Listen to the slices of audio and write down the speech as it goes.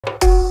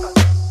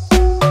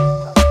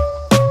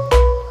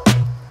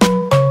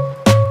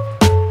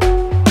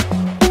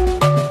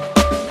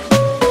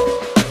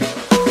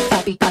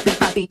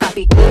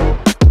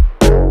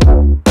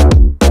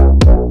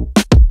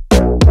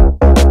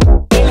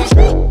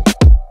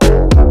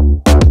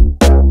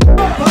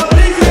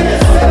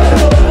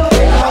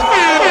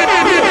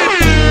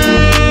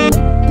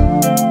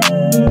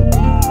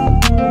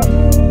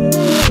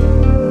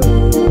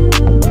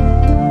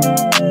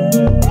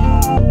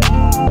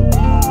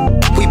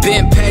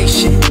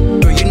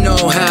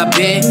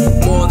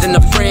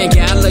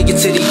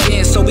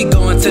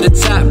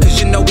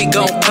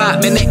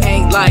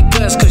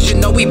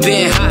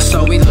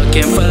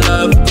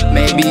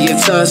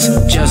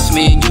Just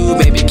me and you,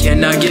 baby,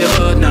 cannot give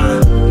up, nah,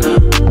 nah.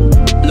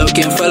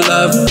 Looking for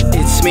love,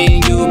 it's me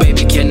and you,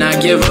 baby,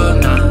 cannot give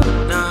up, nah,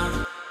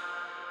 nah.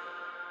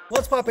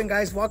 What's poppin',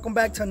 guys? Welcome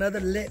back to another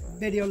lit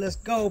video. Let's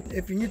go.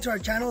 If you're new to our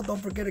channel, don't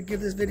forget to give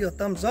this video a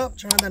thumbs up,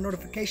 turn on that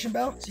notification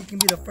bell so you can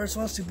be the first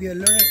ones to be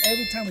alerted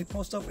every time we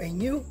post up a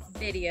new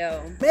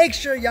video. Make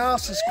sure y'all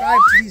subscribe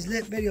to these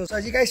lit videos. So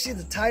as you guys see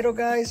the title,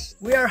 guys,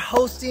 we are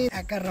hosting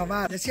at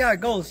Carnaval. Let's see how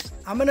it goes.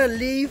 I'm gonna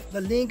leave the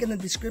link in the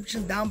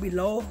description down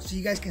below so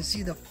you guys can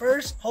see the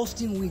first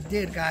hosting we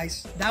did,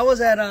 guys. That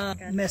was at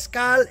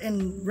Mezcal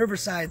in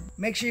Riverside.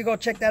 Make sure you go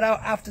check that out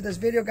after this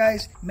video,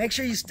 guys. Make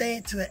sure you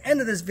stay to the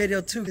end of this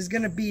video too. It's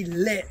gonna be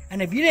lit.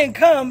 And if you didn't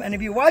come and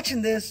if you're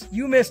watching this,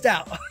 you missed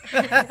out.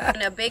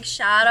 And a big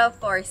shout out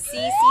for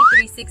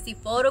CC360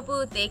 Photo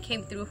Booth. They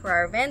came through for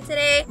our event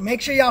today. Make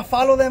sure y'all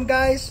follow them,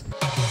 guys.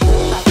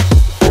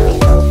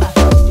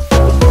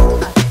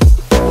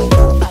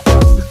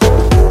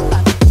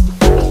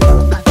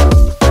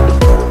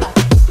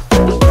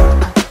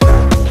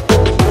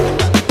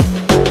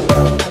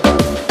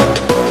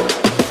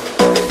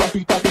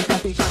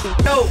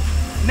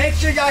 Make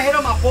sure y'all hit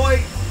on my boy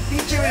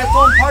featuring a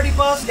phone party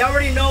bus. You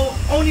already know,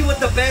 only with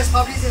the best.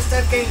 Pablezyy and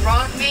Steph getting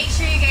rocked. Make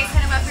sure you guys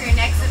hit him up for your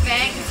next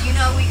event because you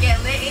know we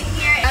get lit in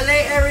here.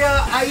 LA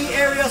area, IE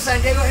area,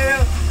 San Diego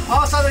area,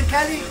 all Southern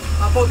Cali.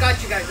 My boy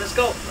got you guys. Let's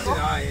go.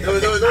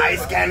 Eye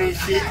scan and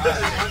shit.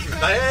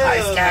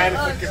 Eye scan.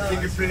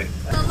 Fingerprint.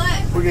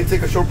 We're gonna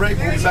take a short break.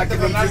 We'll be back in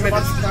 3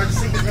 minutes.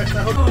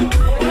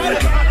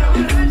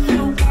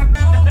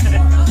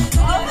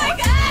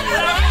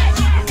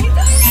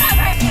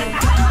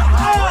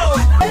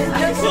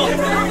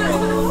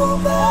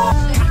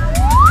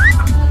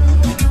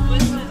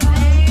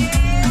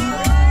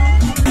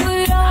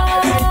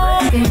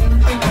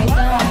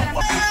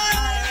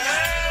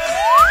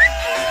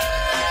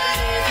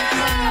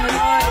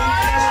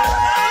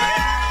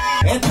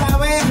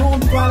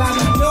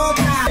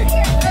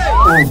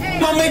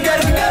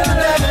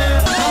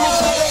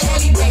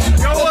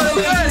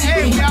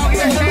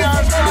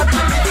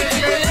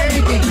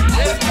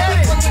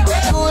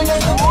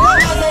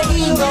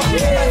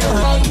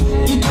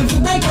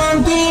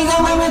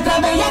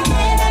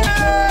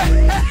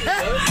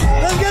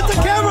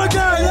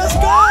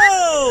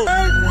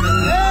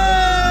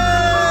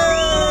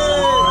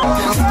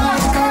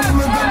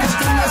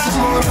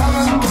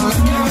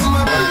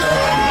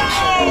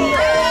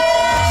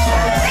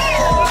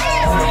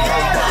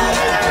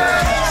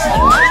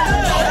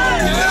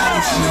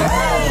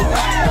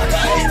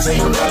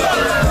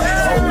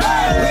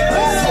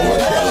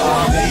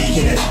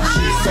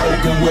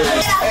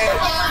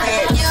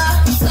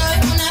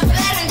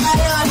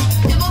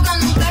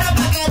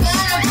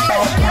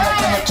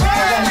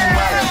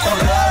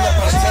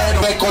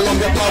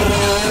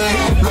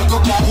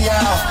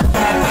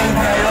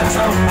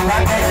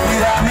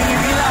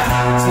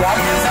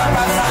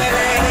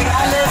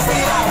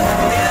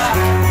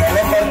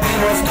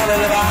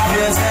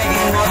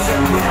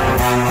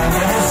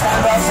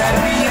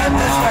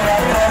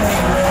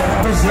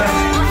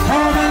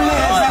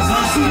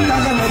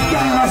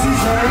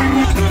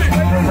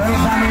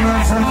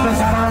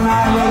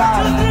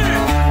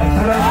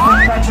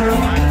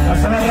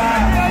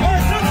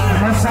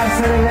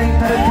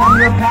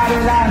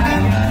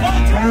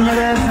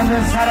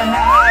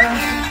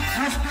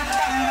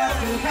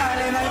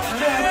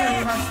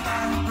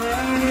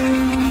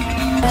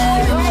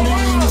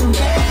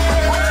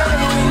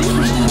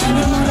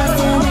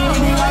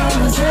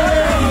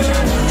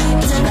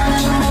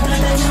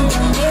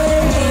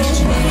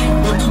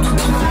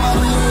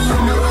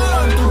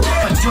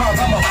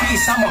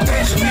 I'm a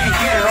Benjamin,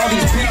 yeah, all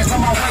these bands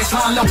on my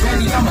waistline, look,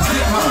 baby, I'm a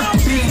hit,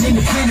 being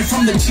independent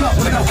from the jump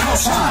with no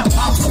cosign.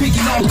 I'm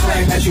speaking on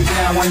claim that you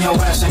down when your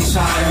ass ain't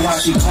signed. While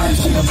she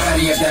claims she the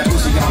baddie if that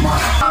pussy got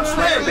mine. I'm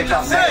slaying, bitch,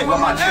 I'm saying with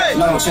my chest,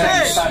 no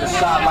change, side to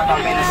side like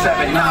I'm in a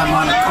 7-9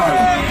 Monte Carlo.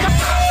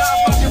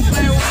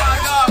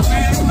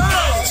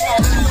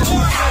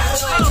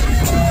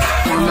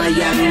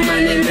 Young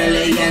money,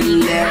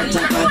 millionaire,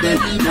 top of the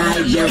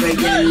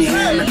Nigerian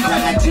hair, the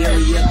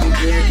criteria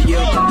compared to your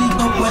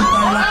people with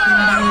the rock in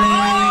my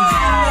legs.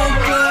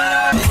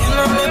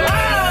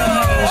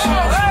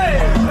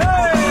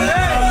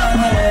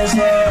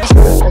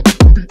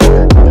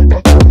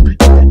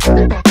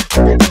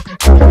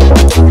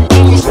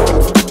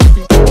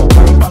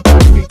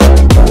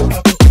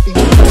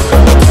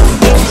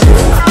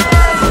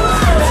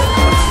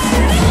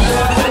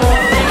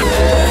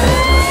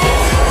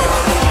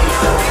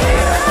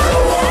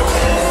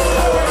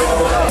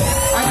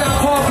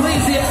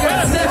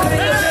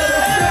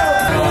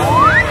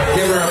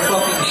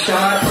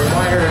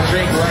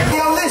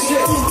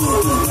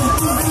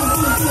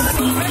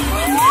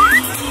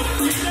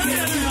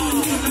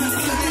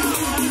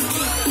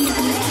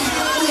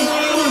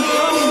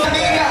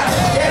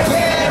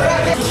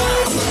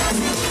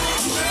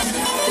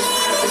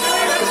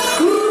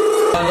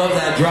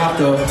 drop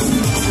though.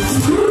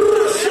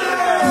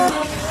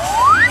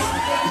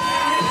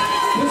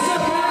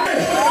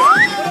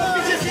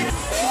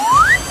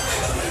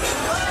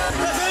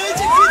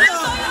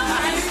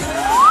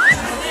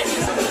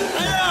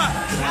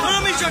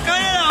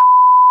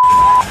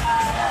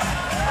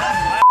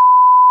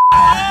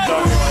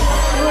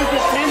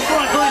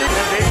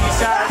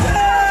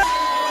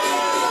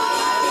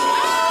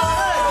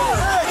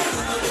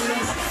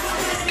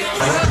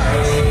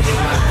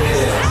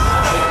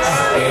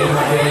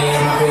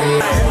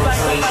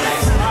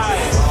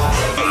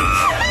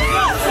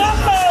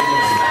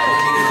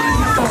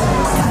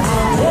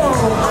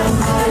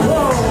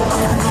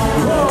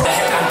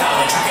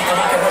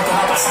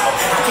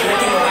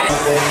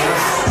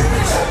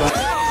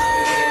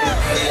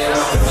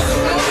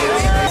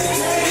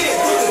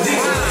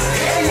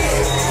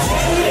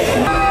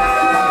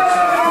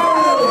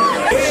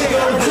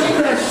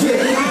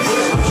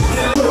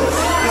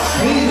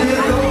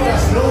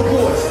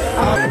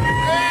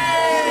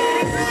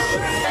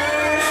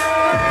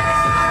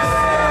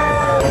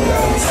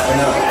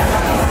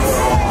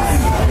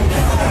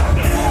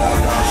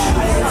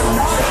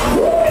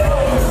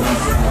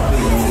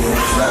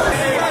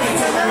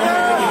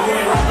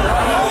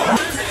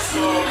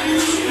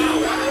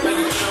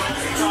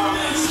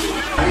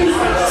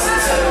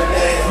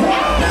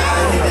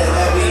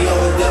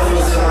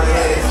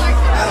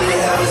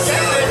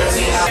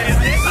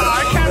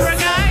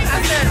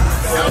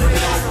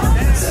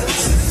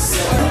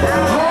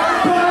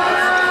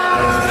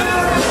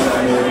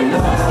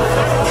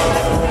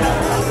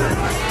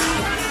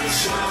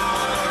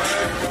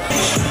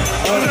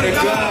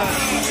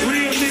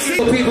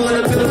 People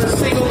in the building,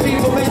 single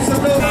people, make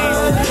some noise.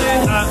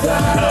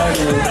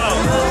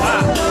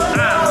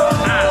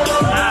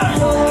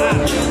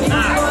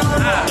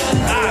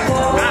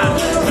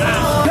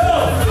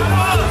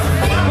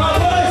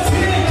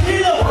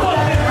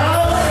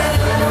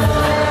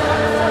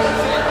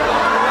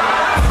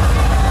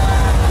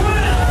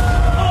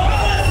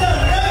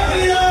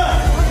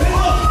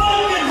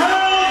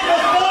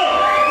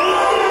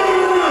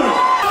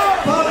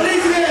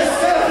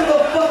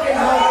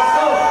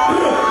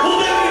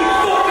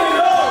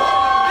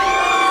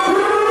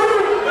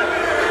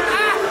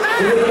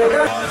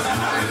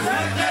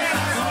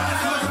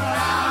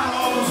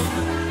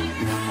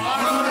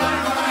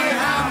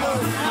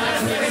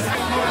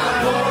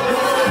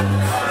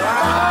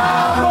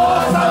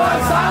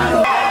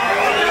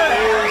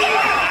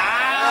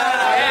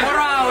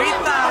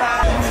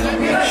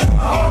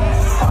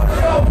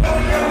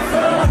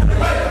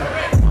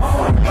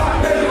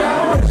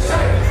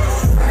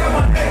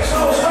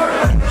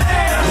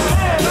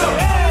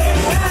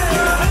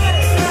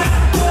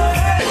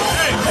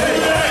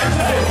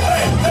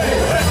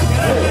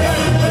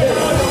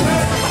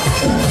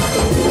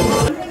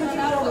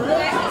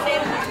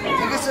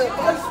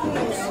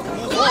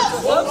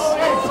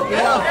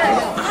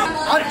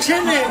 I'm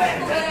chilling.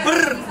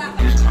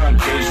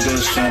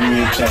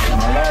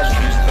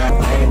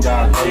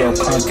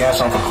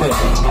 Gas off a cliff.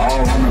 All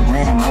on the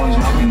ground, boys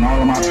knocking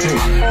all of my pick.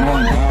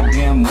 Knowing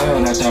goddamn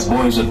well that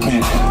boy's a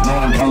pimp.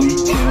 Knowing how he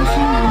kills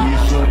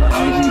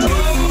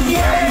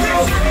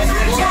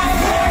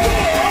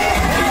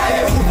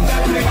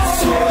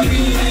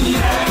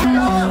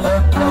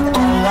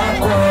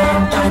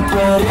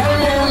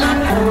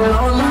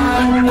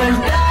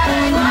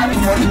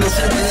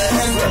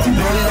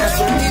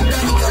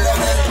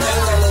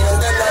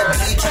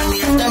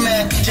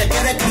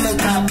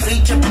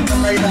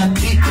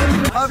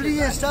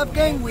Pablezyy and Steph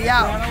gang, we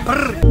out.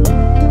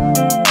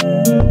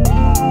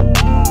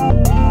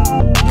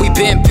 We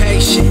been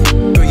patient,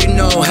 girl, you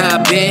know how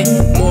I been.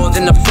 More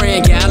than a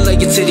friend, yeah, I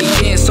love you to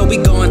the end. So we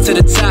going to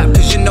the top,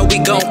 cause you know we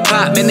gon'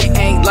 pop. Man, they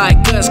ain't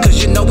like us,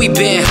 cause you know we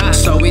been hot.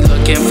 So we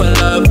looking for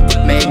love,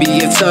 maybe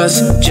it's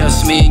us.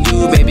 Just me and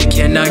you, baby,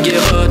 can I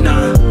give up?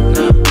 Nah.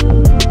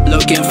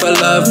 Looking for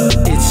love,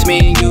 it's me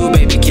and you,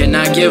 baby, can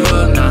I give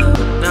up? Nah.